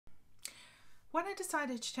When I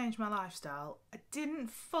decided to change my lifestyle, I didn't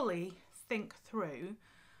fully think through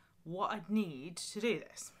what I'd need to do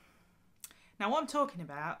this. Now, what I'm talking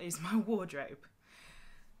about is my wardrobe.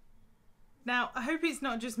 Now, I hope it's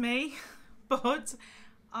not just me, but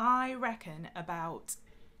I reckon about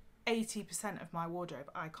 80% of my wardrobe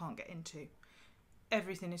I can't get into.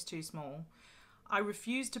 Everything is too small. I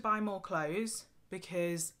refuse to buy more clothes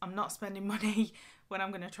because I'm not spending money when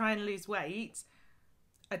I'm going to try and lose weight.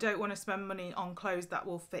 I don't want to spend money on clothes that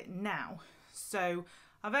will fit now. So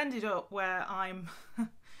I've ended up where I'm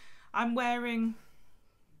wearing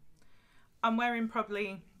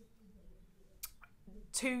probably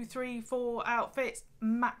 2, 3, 4 outfits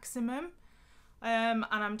maximum, and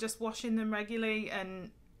I'm just washing them regularly,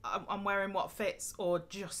 and I'm wearing what fits, or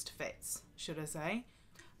just fits, should I say.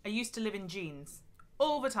 I used to live in jeans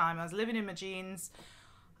all the time. I was living in my jeans.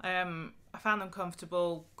 I found them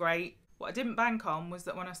comfortable, great. What I didn't bank on was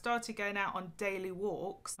that when I started going out on daily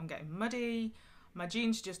walks, I'm getting muddy, my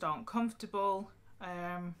jeans just aren't comfortable,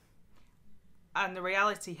 and the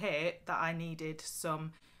reality hit that I needed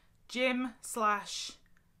some gym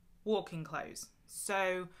 / walking clothes.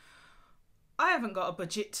 So I haven't got a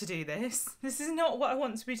budget to do this. This is not what I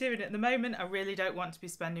want to be doing at the moment. I really don't want to be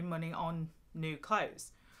spending money on new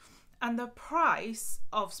clothes. And the price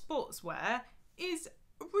of sportswear is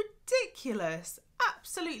ridiculous,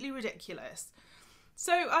 absolutely ridiculous.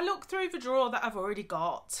 So I looked through the drawer that I've already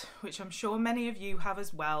got, which I'm sure many of you have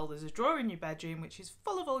as well. There's a drawer in your bedroom which is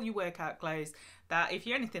full of all your workout clothes that, if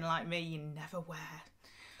you're anything like me, you never wear.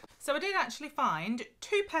 So I did actually find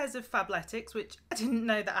 2 pairs of Fabletics, which I didn't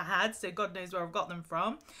know that I had, so God knows where I've got them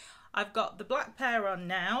from. I've got the black pair on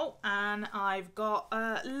now, and I've got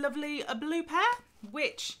a lovely blue pair,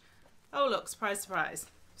 which, oh look, surprise, surprise,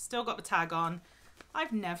 still got the tag on.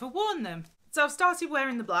 I've never worn them. So I've started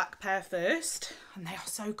wearing the black pair first, and they are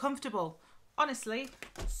so comfortable. Honestly,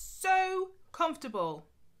 so comfortable.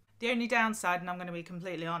 The only downside, and I'm going to be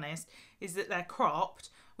completely honest, is that they're cropped,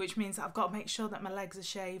 which means that I've got to make sure that my legs are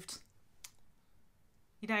shaved.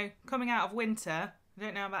 You know, coming out of winter, I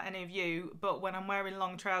don't know about any of you, but when I'm wearing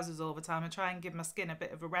long trousers all the time, I try and give my skin a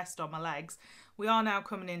bit of a rest on my legs. We are now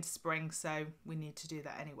coming into spring, so we need to do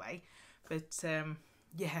that anyway. But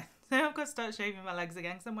yeah, I've got to start shaving my legs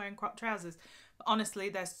again because I'm wearing cropped trousers. But honestly,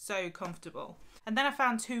 they're so comfortable. And then I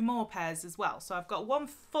found 2 more pairs as well. So I've got one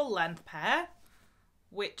full length pair,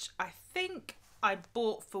 which I think I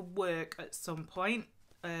bought for work at some point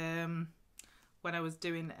when I was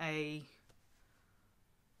doing a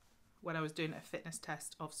fitness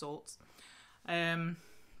test of sorts. So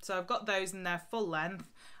I've got those and they're full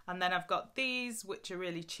length, and then I've got these which are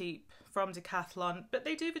really cheap from Decathlon, but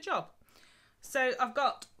they do the job. So I've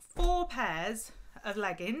got 4 pairs of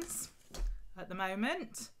leggings at the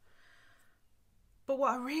moment, but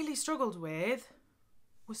what I really struggled with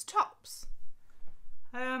was tops.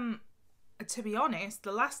 To be honest,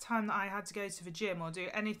 the last time that I had to go to the gym or do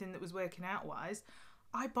anything that was working out wise,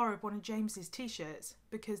 I borrowed one of James's t-shirts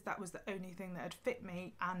because that was the only thing that had fit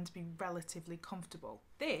me and be relatively comfortable.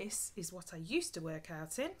 This is what I used to work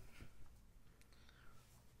out in,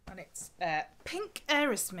 and it's a pink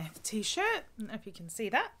Aerosmith t-shirt. I don't know if you can see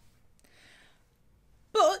that,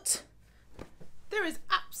 but there is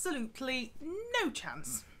absolutely no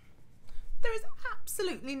chance. There is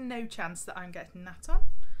absolutely no chance that I'm getting that on.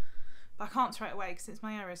 But I can't throw it away because it's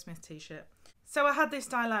my Aerosmith t-shirt. So I had this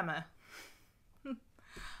dilemma.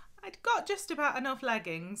 I'd got just about enough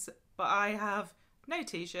leggings, but I have no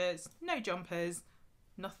t-shirts, no jumpers,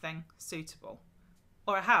 nothing suitable.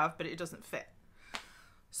 Or I have, but it doesn't fit.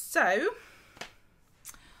 So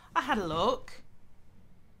I had a look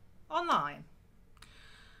online.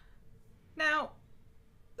 Now,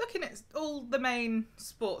 looking at all the main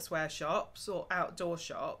sportswear shops or outdoor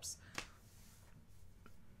shops,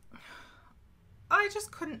 I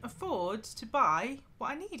just couldn't afford to buy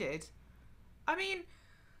what I needed. I mean,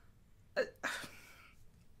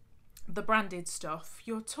 the branded stuff,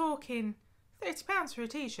 you're talking £30 for a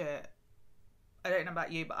t-shirt. I don't know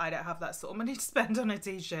about you, but I don't have that sort of money to spend on a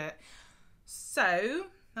t-shirt. So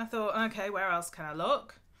I thought, okay, where else can I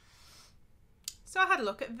look? So I had a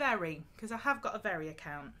look at Very, because I have got a Very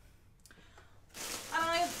account.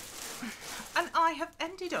 And I have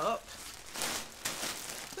ended up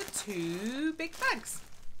with 2 big bags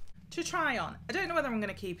to try on. I don't know whether I'm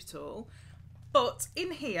going to keep it all, but in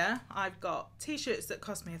here I've got t-shirts that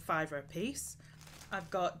cost me £5 a piece. I've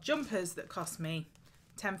got jumpers that cost me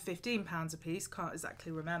 £10–15 a piece, can't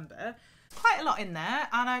exactly remember. Quite a lot in there,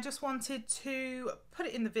 and I just wanted to put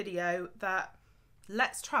it in the video that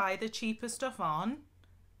let's try the cheaper stuff on,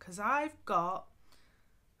 because I've got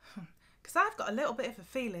because I've got a little bit of a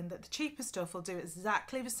feeling that the cheaper stuff will do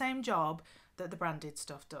exactly the same job that the branded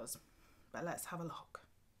stuff does. But let's have a look.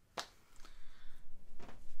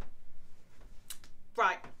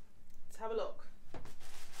 Right, let's have a look.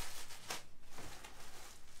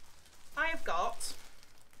 I have got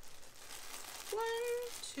 1,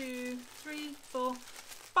 2, 3, 4,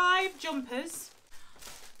 5 jumpers.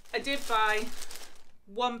 I did buy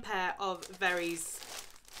one pair of Very's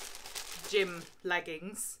gym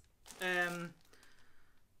leggings.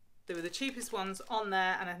 They were the cheapest ones on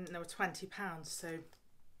there, and I think they were £20, so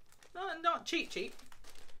not cheap.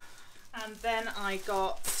 And then I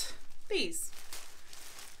got these.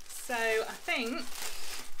 So I think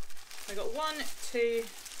I got 1, 2,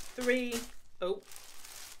 3,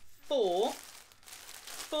 4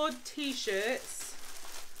 t-shirts,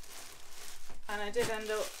 and I did end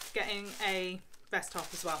up getting a vest top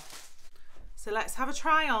as well. So let's have a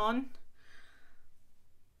try on.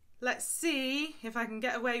 Let's see if I can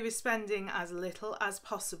get away with spending as little as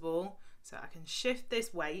possible, so I can shift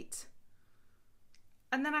this weight,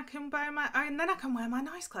 and then I can wear my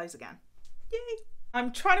nice clothes again. Yay!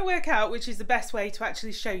 I'm trying to work out which is the best way to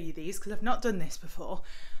actually show you these, because I've not done this before.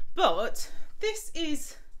 But this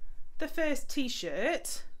is the first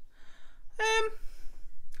t-shirt.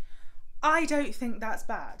 I don't think that's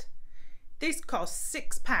bad. This costs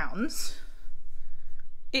 £6.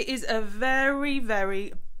 It is a very,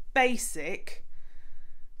 very basic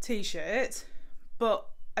t-shirt, but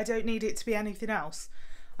I don't need it to be anything else.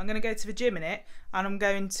 I'm going to go to the gym in it, and I'm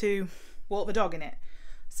going to walk the dog in it.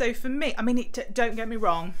 So for me, I mean, don't get me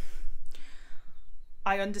wrong,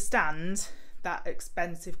 I understand that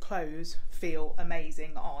expensive clothes feel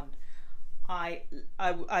amazing on. I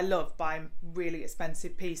love buying really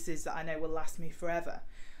expensive pieces that I know will last me forever.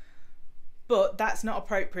 But that's not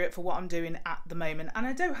appropriate for what I'm doing at the moment, and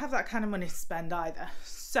I don't have that kind of money to spend either.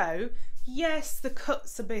 So yes, the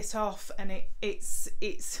cut's a bit off, and it is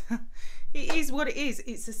what it is.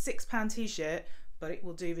 It's a £6 t-shirt, but it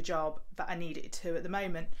will do the job that I need it to at the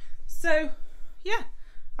moment. So yeah,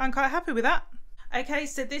 I'm quite happy with that. Okay,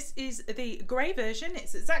 so this is the grey version.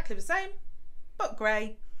 It's exactly the same, but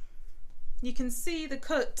grey. You can see the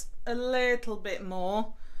cut a little bit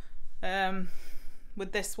more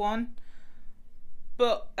with this one.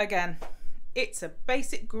 But again, it's a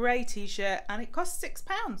basic grey t-shirt, and it costs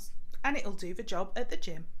 £6, and it'll do the job at the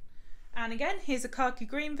gym. And again, here's a khaki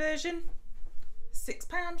green version.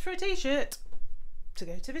 £6 for a t-shirt to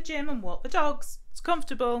go to the gym and walk the dogs. It's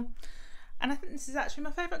comfortable. And I think this is actually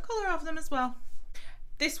my favourite colour of them as well.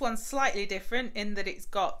 This one's slightly different in that it's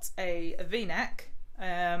got a V-neck.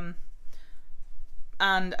 And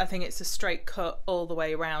I think it's a straight cut all the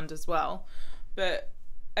way around as well. But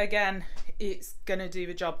again, it's gonna do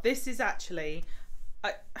the job. This is actually,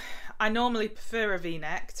 I normally prefer a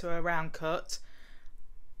V-neck to a round cut,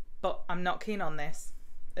 but I'm not keen on this.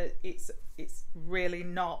 It's really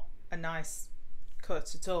not a nice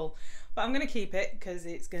cut at all. But I'm gonna keep it because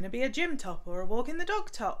it's gonna be a gym top or a walking the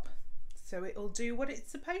dog top. So it'll do what it's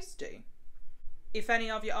supposed to. If any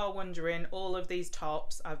of you are wondering, all of these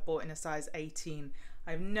tops I've bought in a size 18.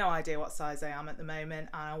 I have no idea what size I am at the moment,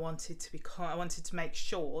 and I wanted to make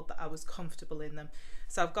sure that I was comfortable in them.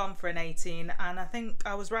 So I've gone for an 18, and I think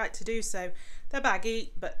I was right to do so. They're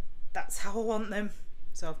baggy, but that's how I want them.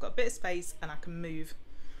 So I've got a bit of space and I can move.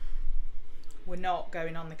 We're not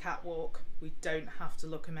going on the catwalk. We don't have to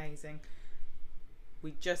look amazing.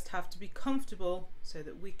 We just have to be comfortable so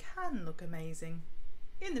that we can look amazing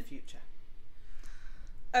in the future.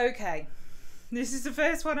 Okay, this is the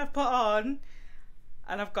first one I've put on,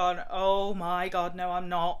 and I've gone, oh my god, no, I'm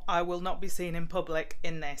not. I will not be seen in public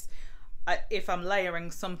in this. If I'm layering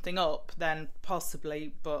something up, then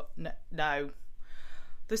possibly, but no.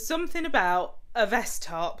 There's something about a vest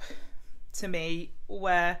top, to me,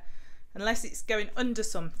 where unless it's going under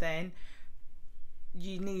something,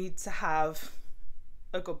 you need to have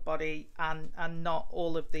a good body and not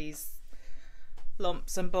all of these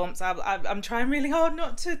lumps and bumps. I'm trying really hard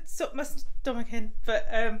not to suck my stomach in, but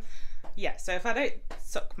yeah, so if I don't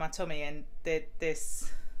suck my tummy in,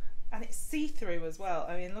 this, and it's see-through as well.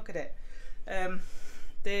 I mean, look at it.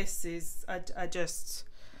 This is, I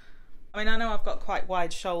mean, I know I've got quite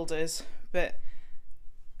wide shoulders, but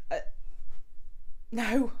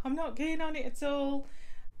no, I'm not keen on it at all.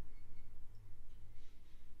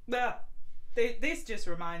 This just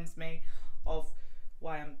reminds me of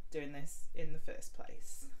why I'm doing this in the first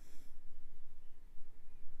place.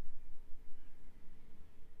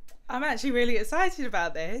 I'm actually really excited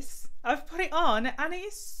about this. I've put it on and it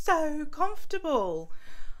is so comfortable.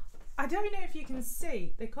 I don't know if you can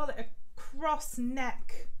see, they call it a cross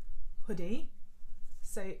neck hoodie.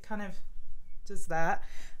 So it kind of does that.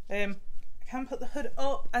 I can put the hood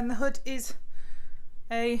up, and the hood is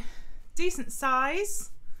a decent size.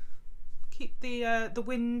 Keep the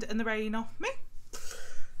wind and the rain off me.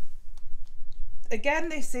 Again,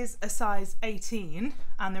 this is a size 18,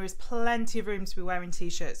 and there is plenty of room to be wearing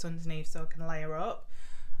t-shirts underneath, so I can layer up.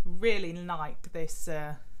 Really like this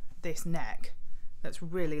this neck. That's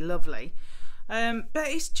really lovely. But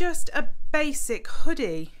it's just a basic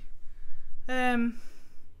hoodie. Yeah,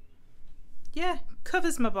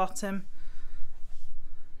 covers my bottom.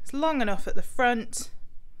 It's long enough at the front.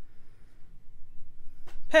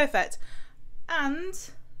 Perfect. And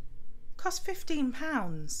cost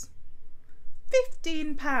 £15.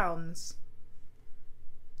 £15.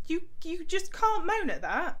 You just can't moan at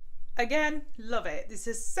that. Again, love it. It's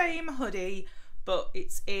the same hoodie, but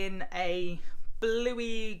it's in a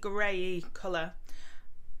bluey grey colour,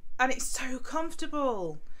 and it's so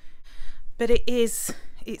comfortable. But it's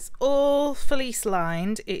all fleece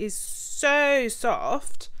lined. It is so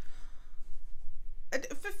soft. For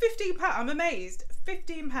 £15, I'm amazed.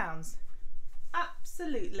 £15.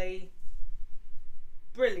 Absolutely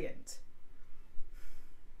brilliant.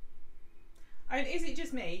 I mean, is it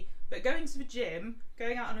just me? But going to the gym,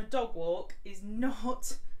 going out on a dog walk is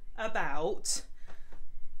not about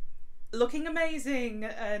looking amazing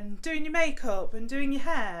and doing your makeup and doing your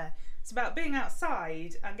hair. It's about being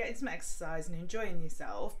outside and getting some exercise and enjoying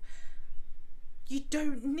yourself. You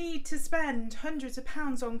don't need to spend hundreds of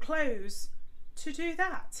pounds on clothes to do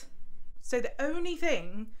that. So the only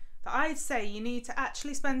thing that I'd say you need to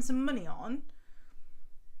actually spend some money on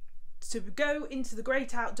to go into the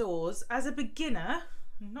great outdoors as a beginner,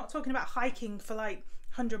 I'm not talking about hiking for like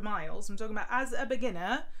 100 miles, I'm talking about as a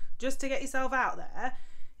beginner, just to get yourself out there,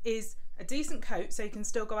 is a decent coat so you can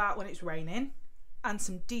still go out when it's raining, and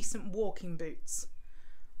some decent walking boots.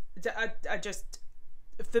 I just,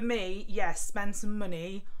 for me, yes, spend some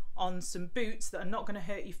money on some boots that are not going to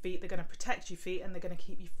hurt your feet, they're going to protect your feet, and they're going to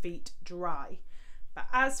keep your feet dry. But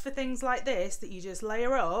as for things like this that you just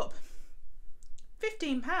layer up,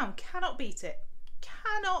 £15, cannot beat it.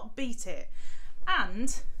 Cannot beat it.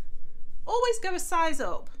 And always go a size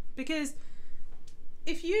up, because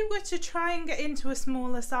if you were to try and get into a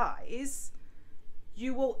smaller size,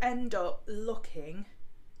 you will end up looking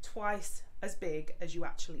twice as big as you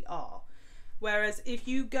actually are. Whereas if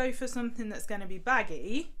you go for something that's going to be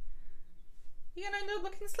baggy, you're going to end up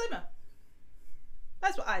looking slimmer.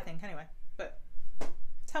 That's what I think anyway. But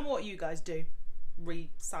tell me what you guys do.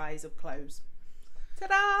 Resize of clothes.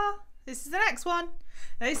 Ta-da! This is the next one.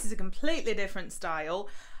 Now this is a completely different style.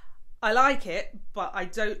 I like it, but I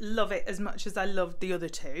don't love it as much as I loved the other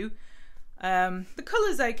two. The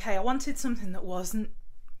colour's okay. I wanted something that wasn't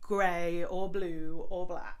grey or blue or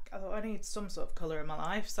black. I thought I need some sort of colour in my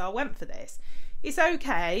life, so I went for this. It's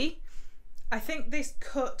okay. I think this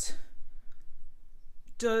cut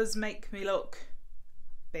does make me look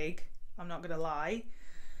big, I'm not going to lie.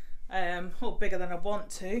 Or bigger than I want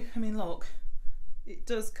to. I mean, look, it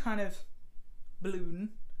does kind of balloon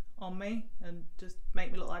on me and just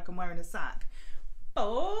make me look like I'm wearing a sack.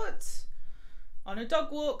 But on a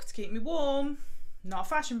dog walk to keep me warm, not a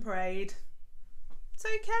fashion parade, it's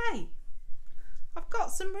okay. I've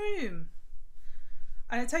got some room.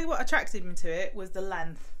 And I tell you what attracted me to it was the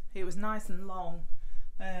length. It was nice and long.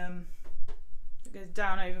 It goes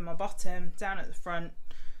down over my bottom, down at the front.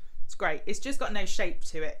 It's great. It's just got no shape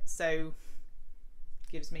to it, so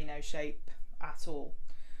it gives me no shape at all.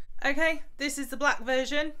 Okay, this is the black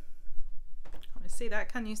version. Can't see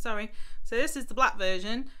that, can you? Sorry. So this is the black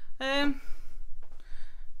version.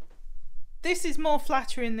 This is more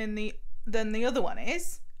flattering than the other one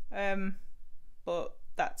is, but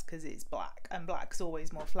that's because it's black, and black's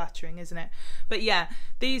always more flattering, isn't it? But yeah,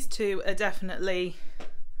 these two are definitely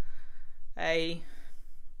a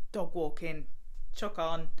dog walking, chuck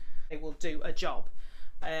on, they will do a job.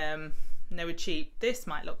 They were cheap. This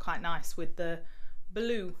might look quite nice with the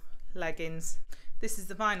blue leggings. This is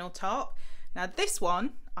the vinyl top. Now this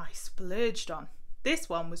one I splurged on. This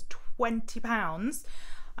one was £20,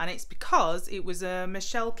 and it's because it was a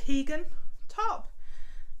Michelle Keegan top.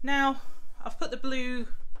 Now I've put the blue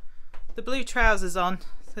trousers on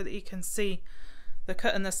so that you can see the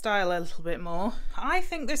cut and the style a little bit more. I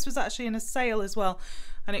think this was actually in a sale as well,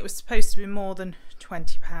 and it was supposed to be more than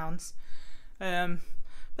 £20.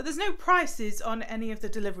 But there's no prices on any of the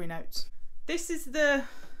delivery notes. This is the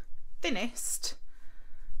thinnest.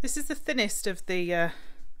 This is the thinnest of the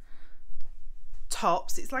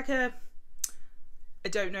tops. It's like a, I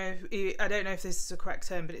don't know if this is the correct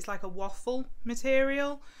term, but it's like a waffle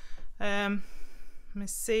material. Let me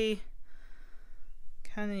see.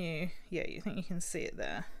 Can you? Yeah, you think you can see it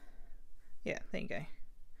there. Yeah, there you go.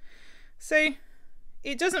 So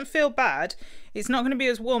it doesn't feel bad. It's not going to be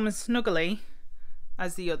as warm and snuggly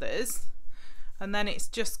as the others. And then it's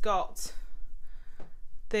just got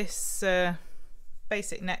this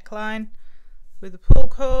basic neckline with the pull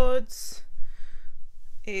cords.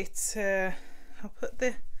 I'll put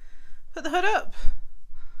the hood up.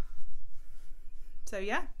 So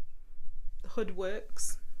yeah, the hood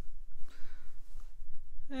works.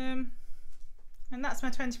 And that's my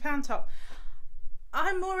 £20 top.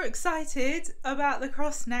 I'm more excited about the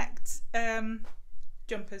cross-necked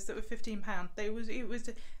jumpers that were £15. They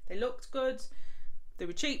looked good, they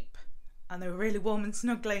were cheap, and they were really warm and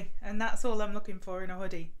snuggly, and that's all I'm looking for in a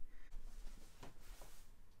hoodie.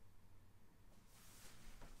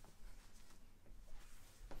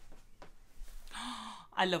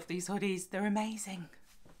 I love these hoodies, they're amazing.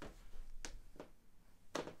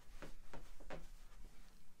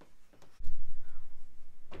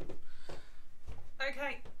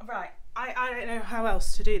 Okay, right, I don't know how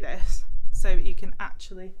else to do this so you can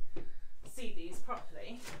actually see these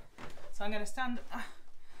properly. So I'm going to stand up.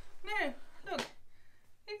 No, look,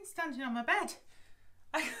 I'm standing on my bed.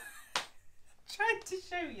 I tried to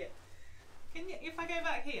show you. Can you, if I go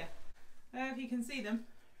back here, if you can see them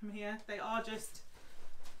from here, they are just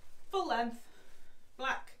full length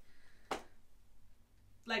black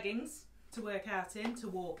leggings to work out in, to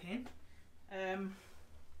walk in.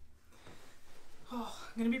 Oh,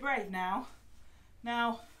 I'm going to be brave now.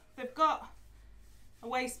 Now, they've got a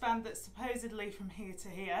waistband that's supposedly from here to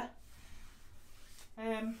here.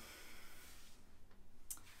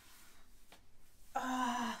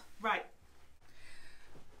 Right.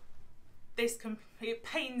 It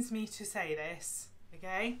pains me to say this,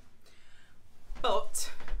 okay?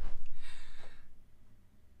 But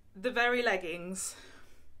the very leggings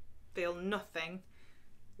feel nothing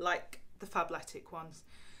like the Fabletics ones.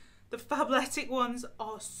 The Fabletics ones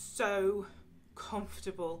are so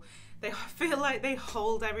comfortable. They feel like they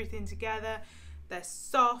hold everything together. They're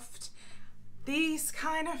soft. These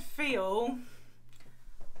kind of feel,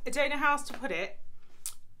 I don't know how else to put it,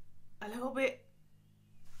 a little bit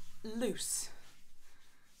loose.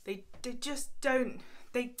 They just don't,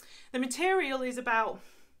 the material is about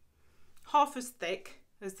half as thick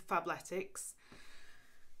as the Fabletics,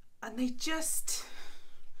 and they just,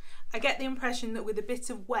 I get the impression that with a bit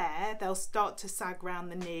of wear they'll start to sag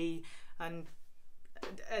round the knee and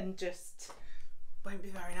just won't be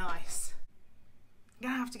very nice. I'm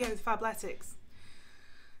gonna have to go with Fabletics.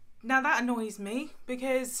 Now that annoys me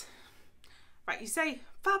because, right, you say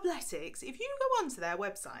Fabletics, if you go onto their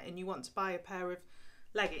website and you want to buy a pair of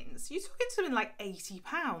leggings, you're talking something like £80.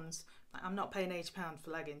 Like, I'm not paying £80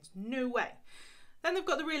 for leggings, no way. Then they've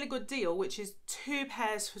got the really good deal, which is 2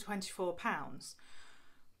 pairs for £24.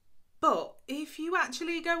 But if you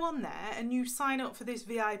actually go on there and you sign up for this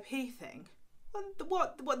VIP thing,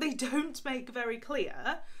 what they don't make very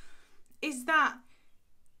clear is that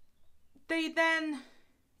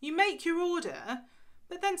you make your order,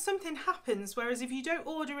 but then something happens, whereas if you don't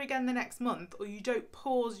order again the next month or you don't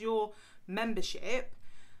pause your membership,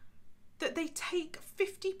 that they take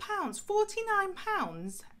 £50,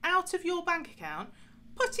 £49 out of your bank account,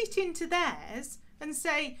 put it into theirs and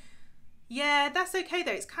say, yeah, that's okay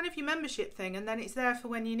though, it's kind of your membership thing, and then it's there for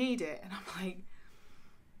when you need it. And I'm like,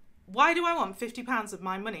 why do I want £50 of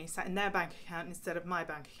my money sat in their bank account instead of my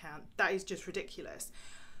bank account? That is just ridiculous.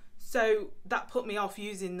 So that put me off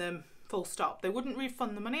using them, full stop. They wouldn't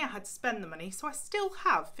refund the money, I had to spend the money, so I still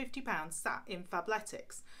have £50 sat in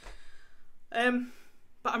Fabletics.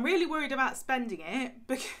 But I'm really worried about spending it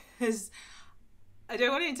because I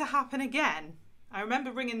don't want it to happen again. I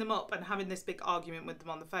remember ringing them up and having this big argument with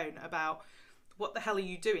them on the phone about, what the hell are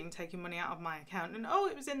you doing taking money out of my account? And oh,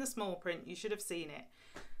 it was in the small print, you should have seen it.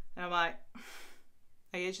 And I'm like,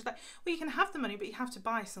 are you just like, well, you can have the money, but you have to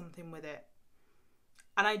buy something with it.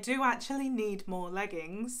 And I do actually need more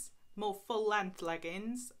leggings, more full length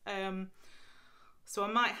leggings. So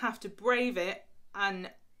I might have to brave it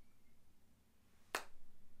and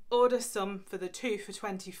order some for the 2 for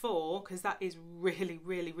 £24, because that is really,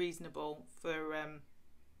 really reasonable for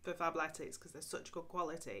Fabletics, because they're such good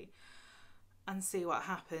quality, and see what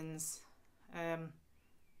happens.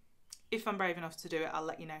 If I'm brave enough to do it, I'll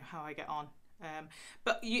let you know how I get on.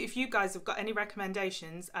 But if you guys have got any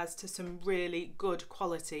recommendations as to some really good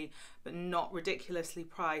quality but not ridiculously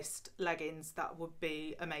priced leggings, that would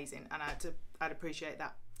be amazing, and I'd appreciate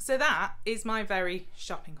that. So that is my very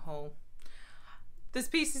shopping haul. There's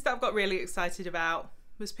pieces that I've got really excited about.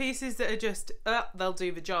 There's pieces that are just, they'll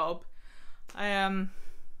do the job. But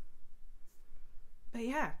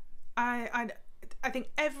yeah, I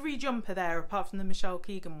think every jumper there, apart from the Michelle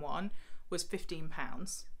Keegan one, was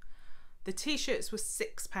 £15. The t-shirts were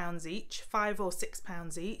 £6 each, £5 or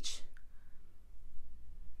 £6 each.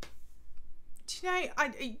 Do you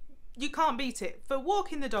know, you can't beat it. For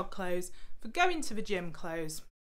walking the dog clothes, for going to the gym clothes,